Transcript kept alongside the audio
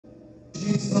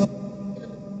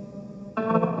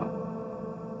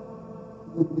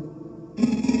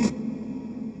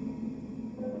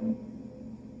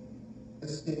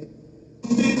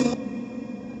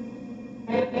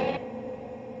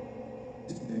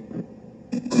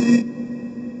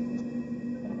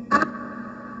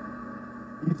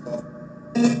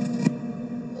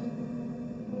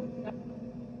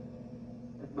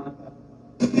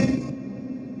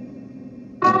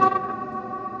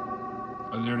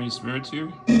Are there any spirits here?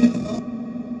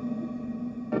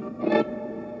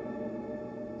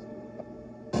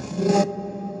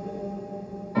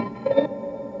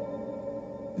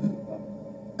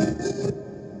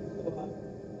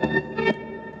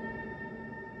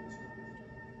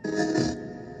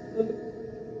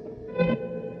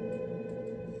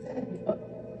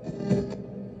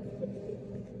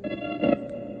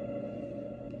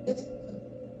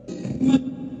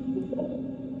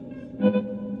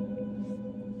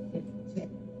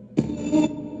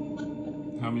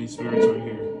 How many spirits are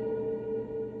here?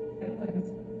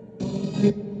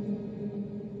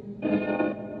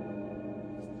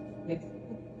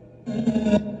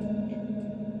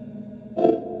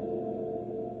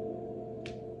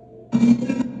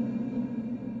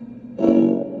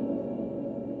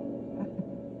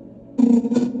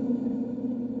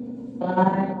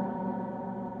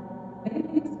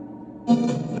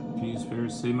 Can you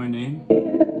spirits say my name?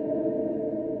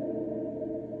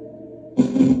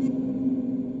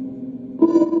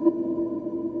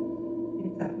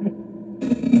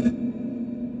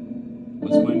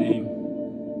 What's my name?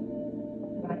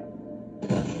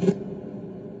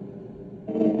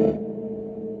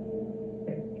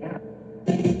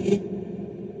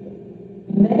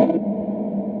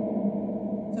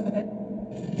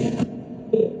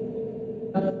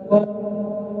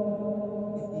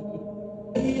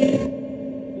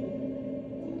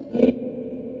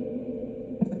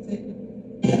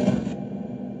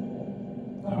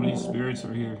 How many spirits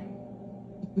are here?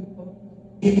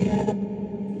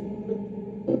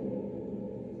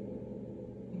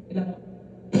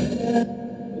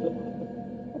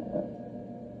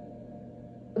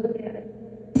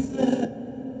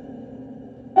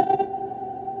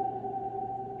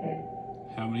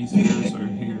 How many spirits are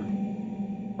here?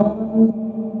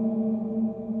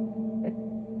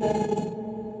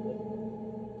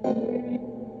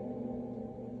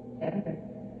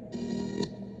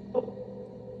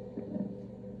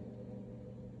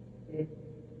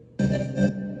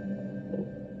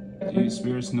 Do you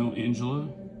spirits know Angela?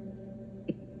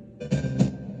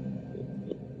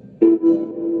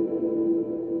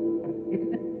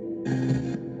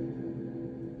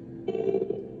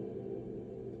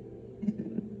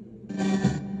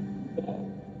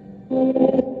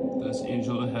 Does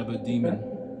Angela have a demon?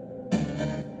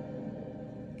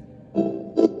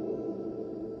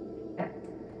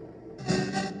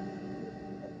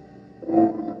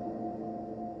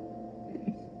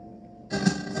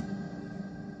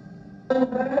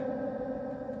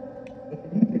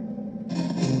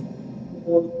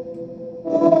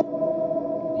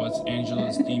 What's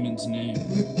Angela's demon's name?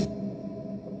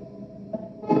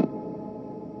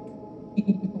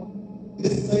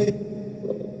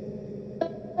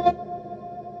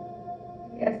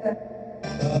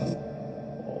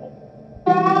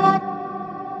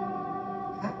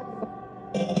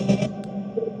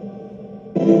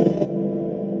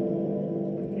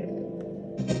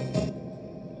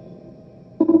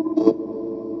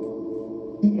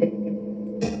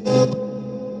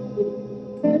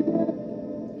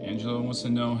 Angela wants to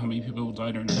know how many people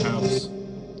died in her house.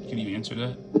 Can you answer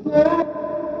that?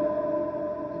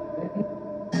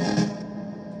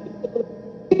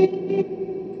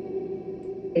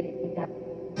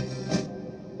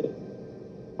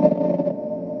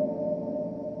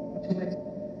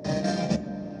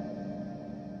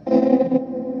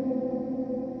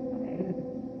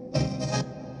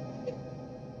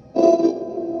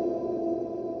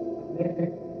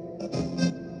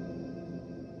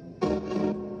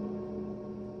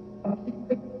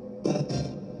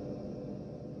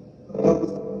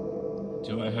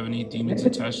 Do I have any demons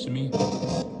attached to me?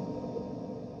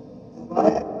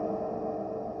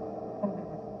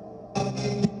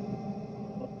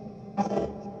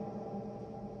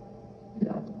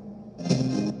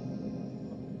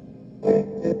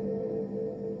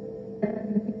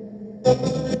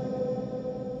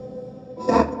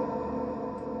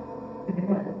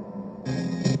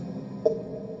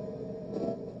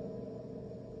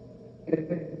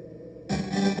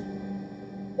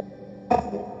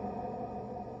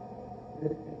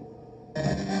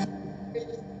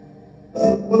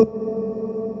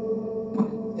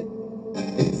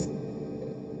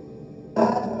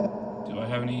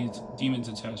 have any demons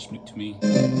attached to me.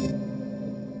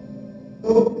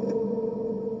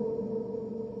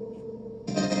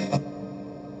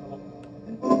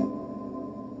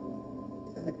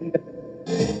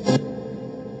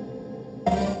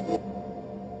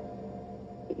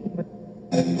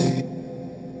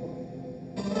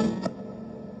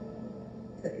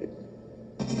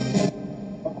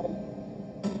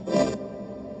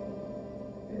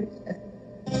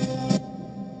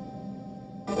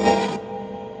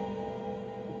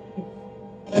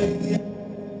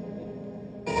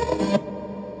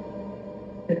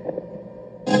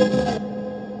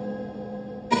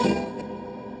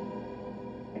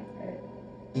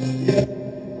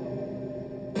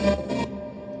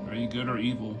 Are you good or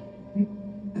evil?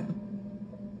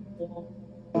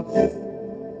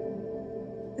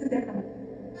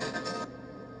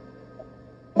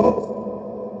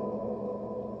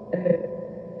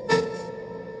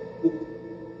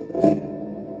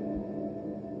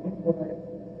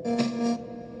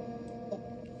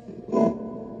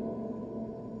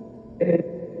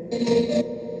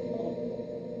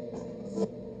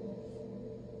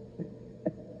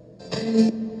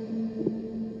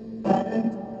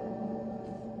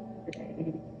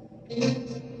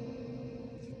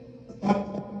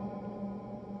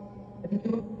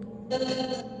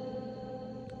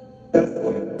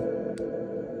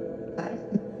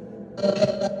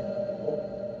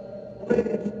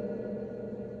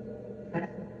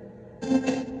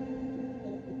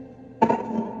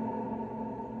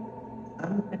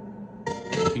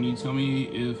 Can you tell me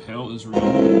if hell is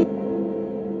real?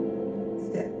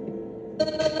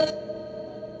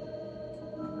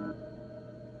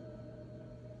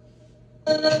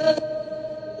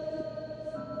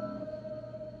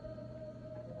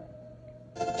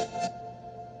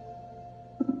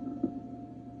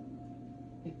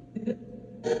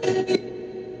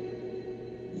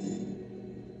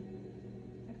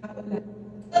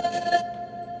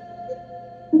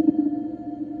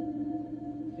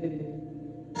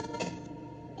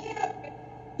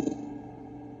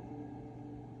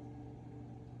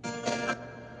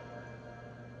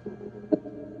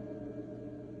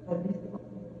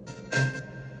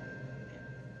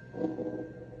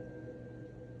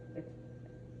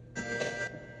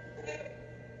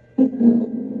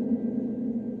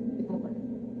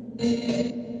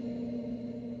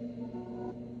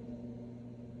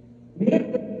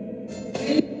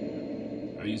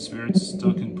 Are you spirits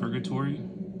stuck in purgatory?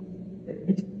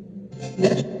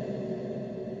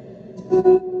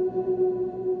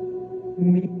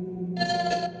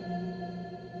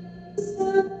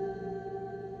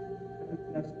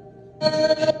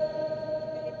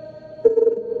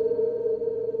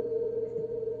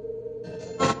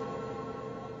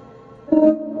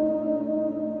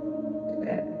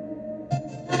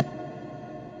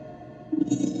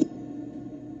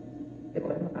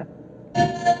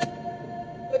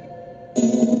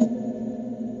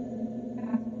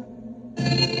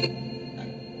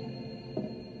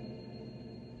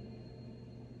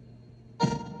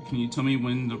 Can you tell me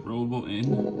when the road will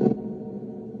end?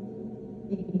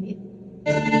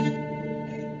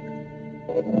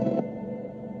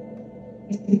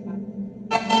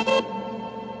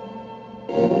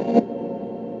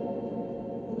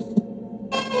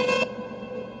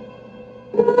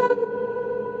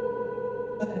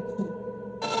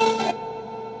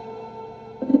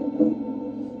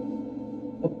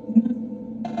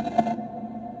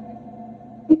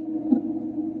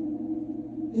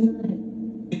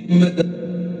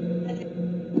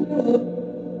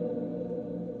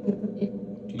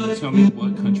 Can you tell me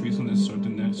what country is going to start the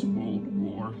next World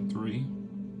War III?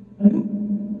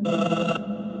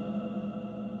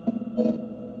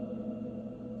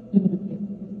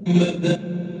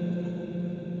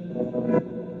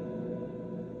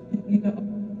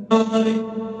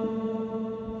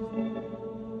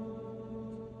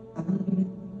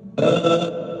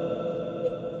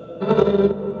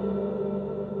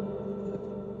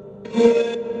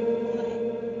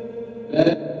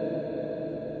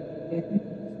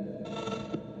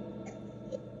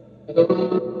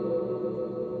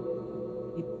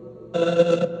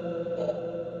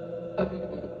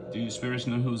 Do you spirits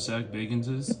know who Zach Bagans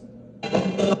is?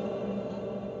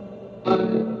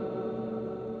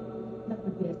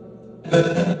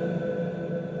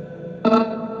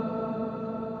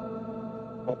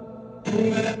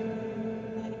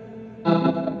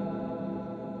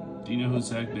 Do you know who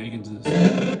Zach Bagans is?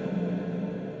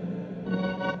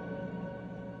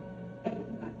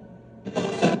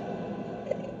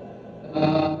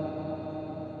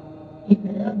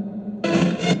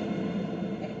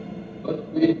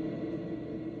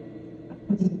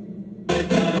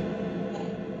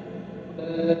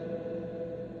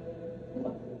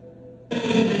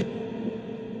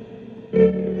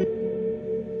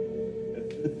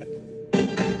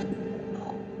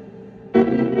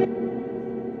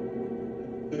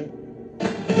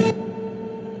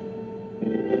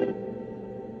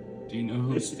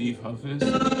 Steve Huff is?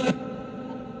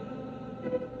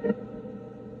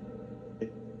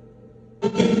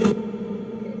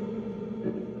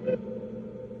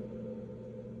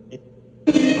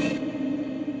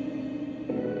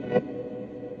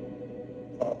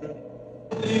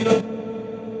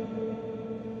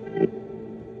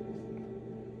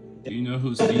 Do you know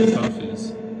who Steve Huff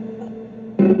is?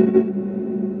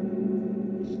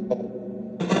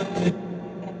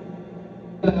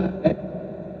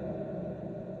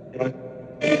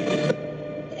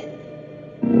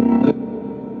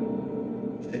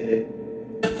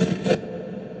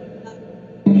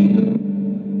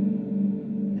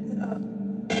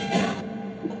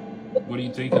 What do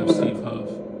you think of Steve Huff?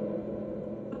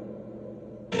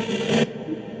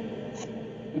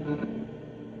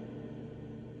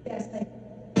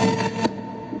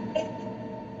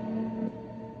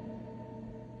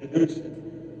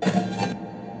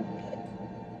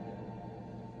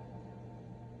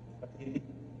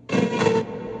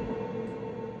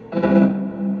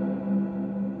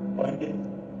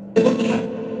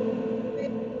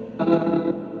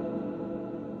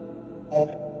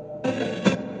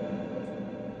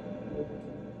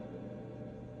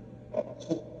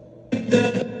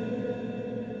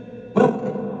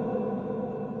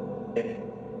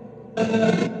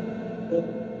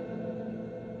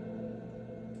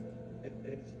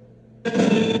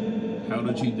 How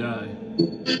did you die?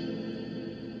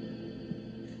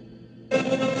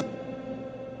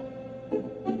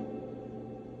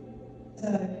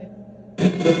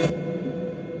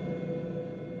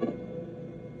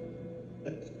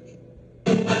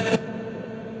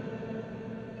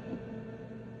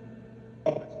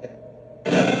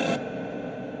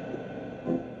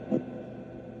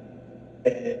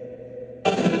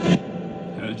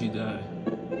 How did you die?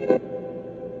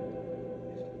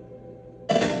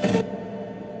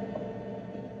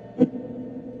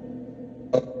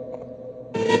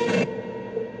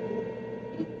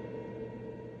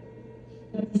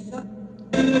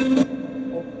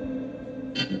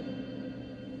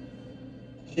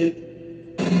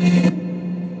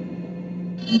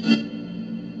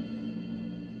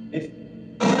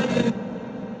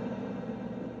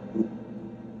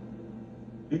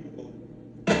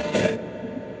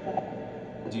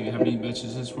 Do you have any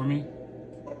messages for me?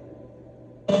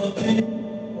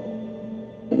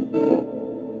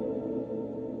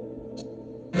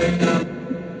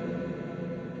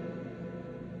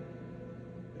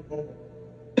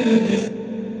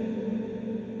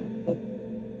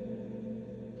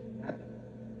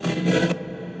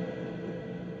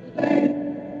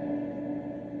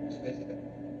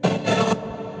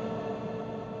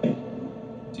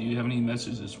 Do you have any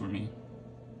messages for me?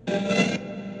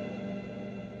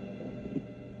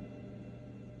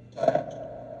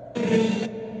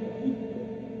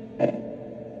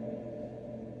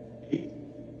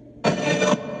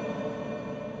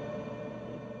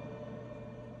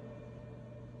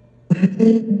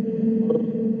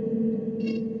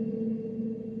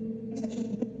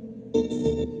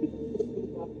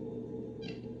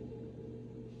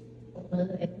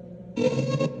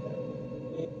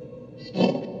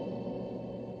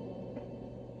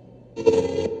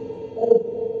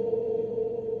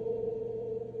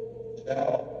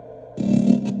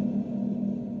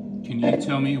 Can you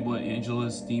tell me what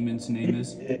Angela's demon's name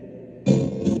is?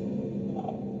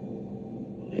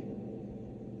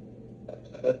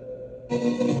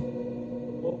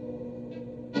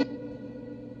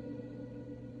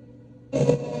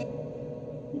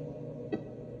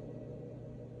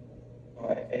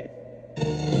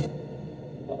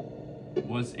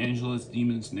 What's Angela's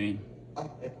demon's name?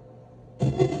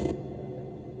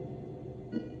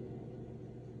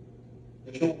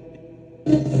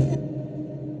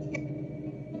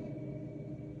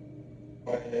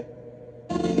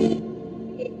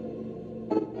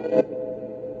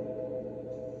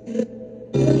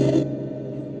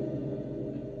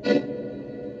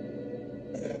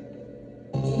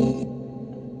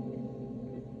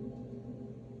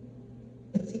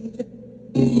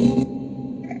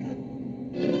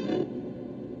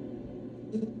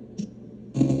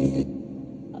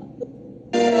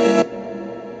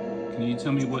 Can you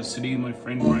tell me what city my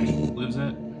friend Ryan lives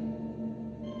at?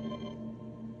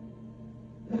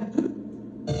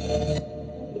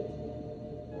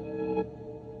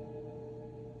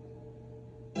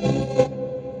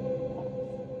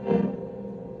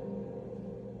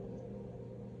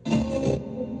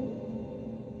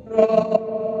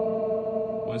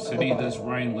 What city does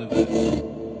Ryan live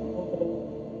in?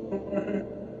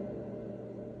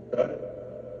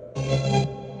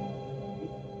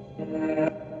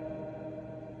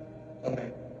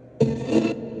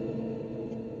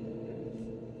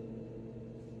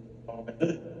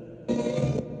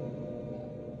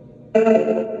 Do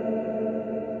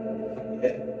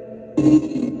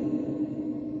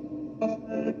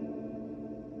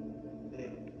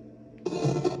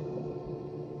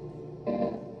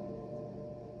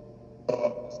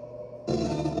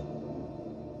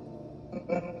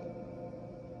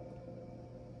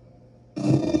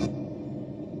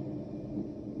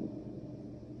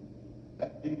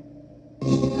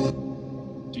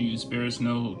you spirits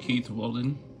know Keith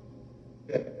Weldon?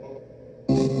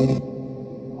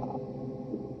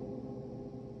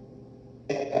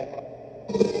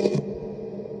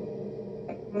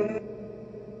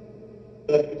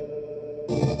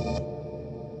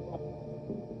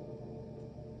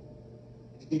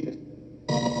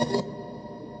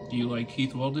 Do you like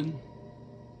Keith Weldon?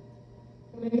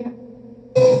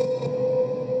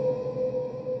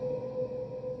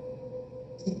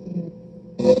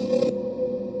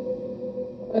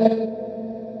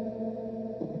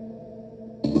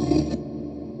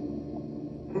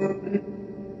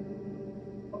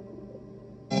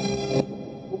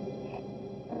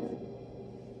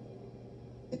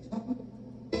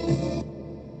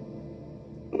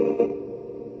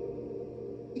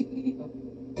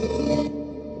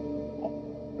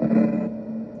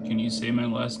 Can you say my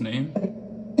last name?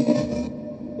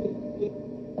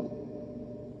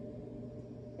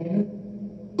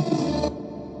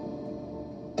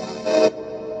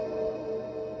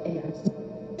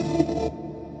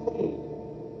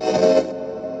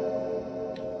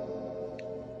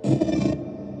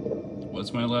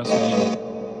 What's my last name?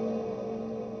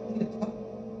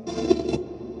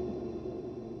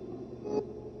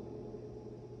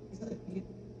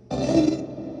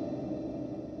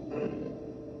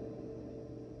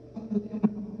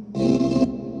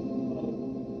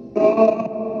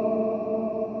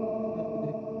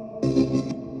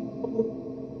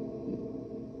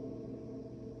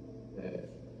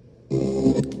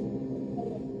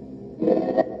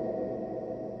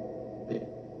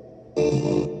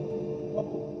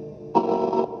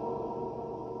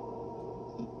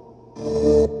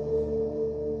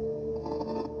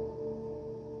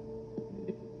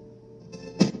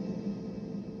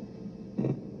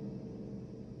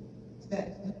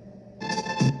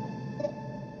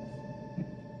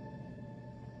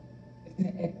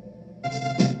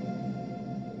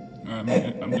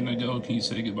 I'm gonna go. Can you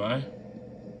say goodbye?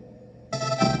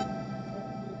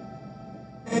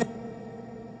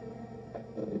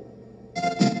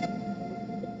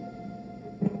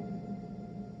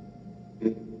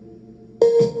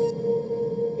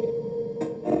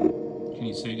 Can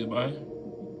you say goodbye?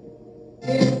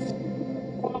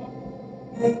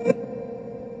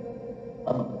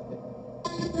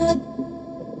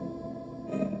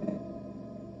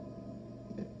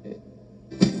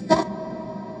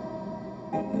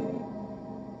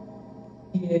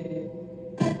 Yeah.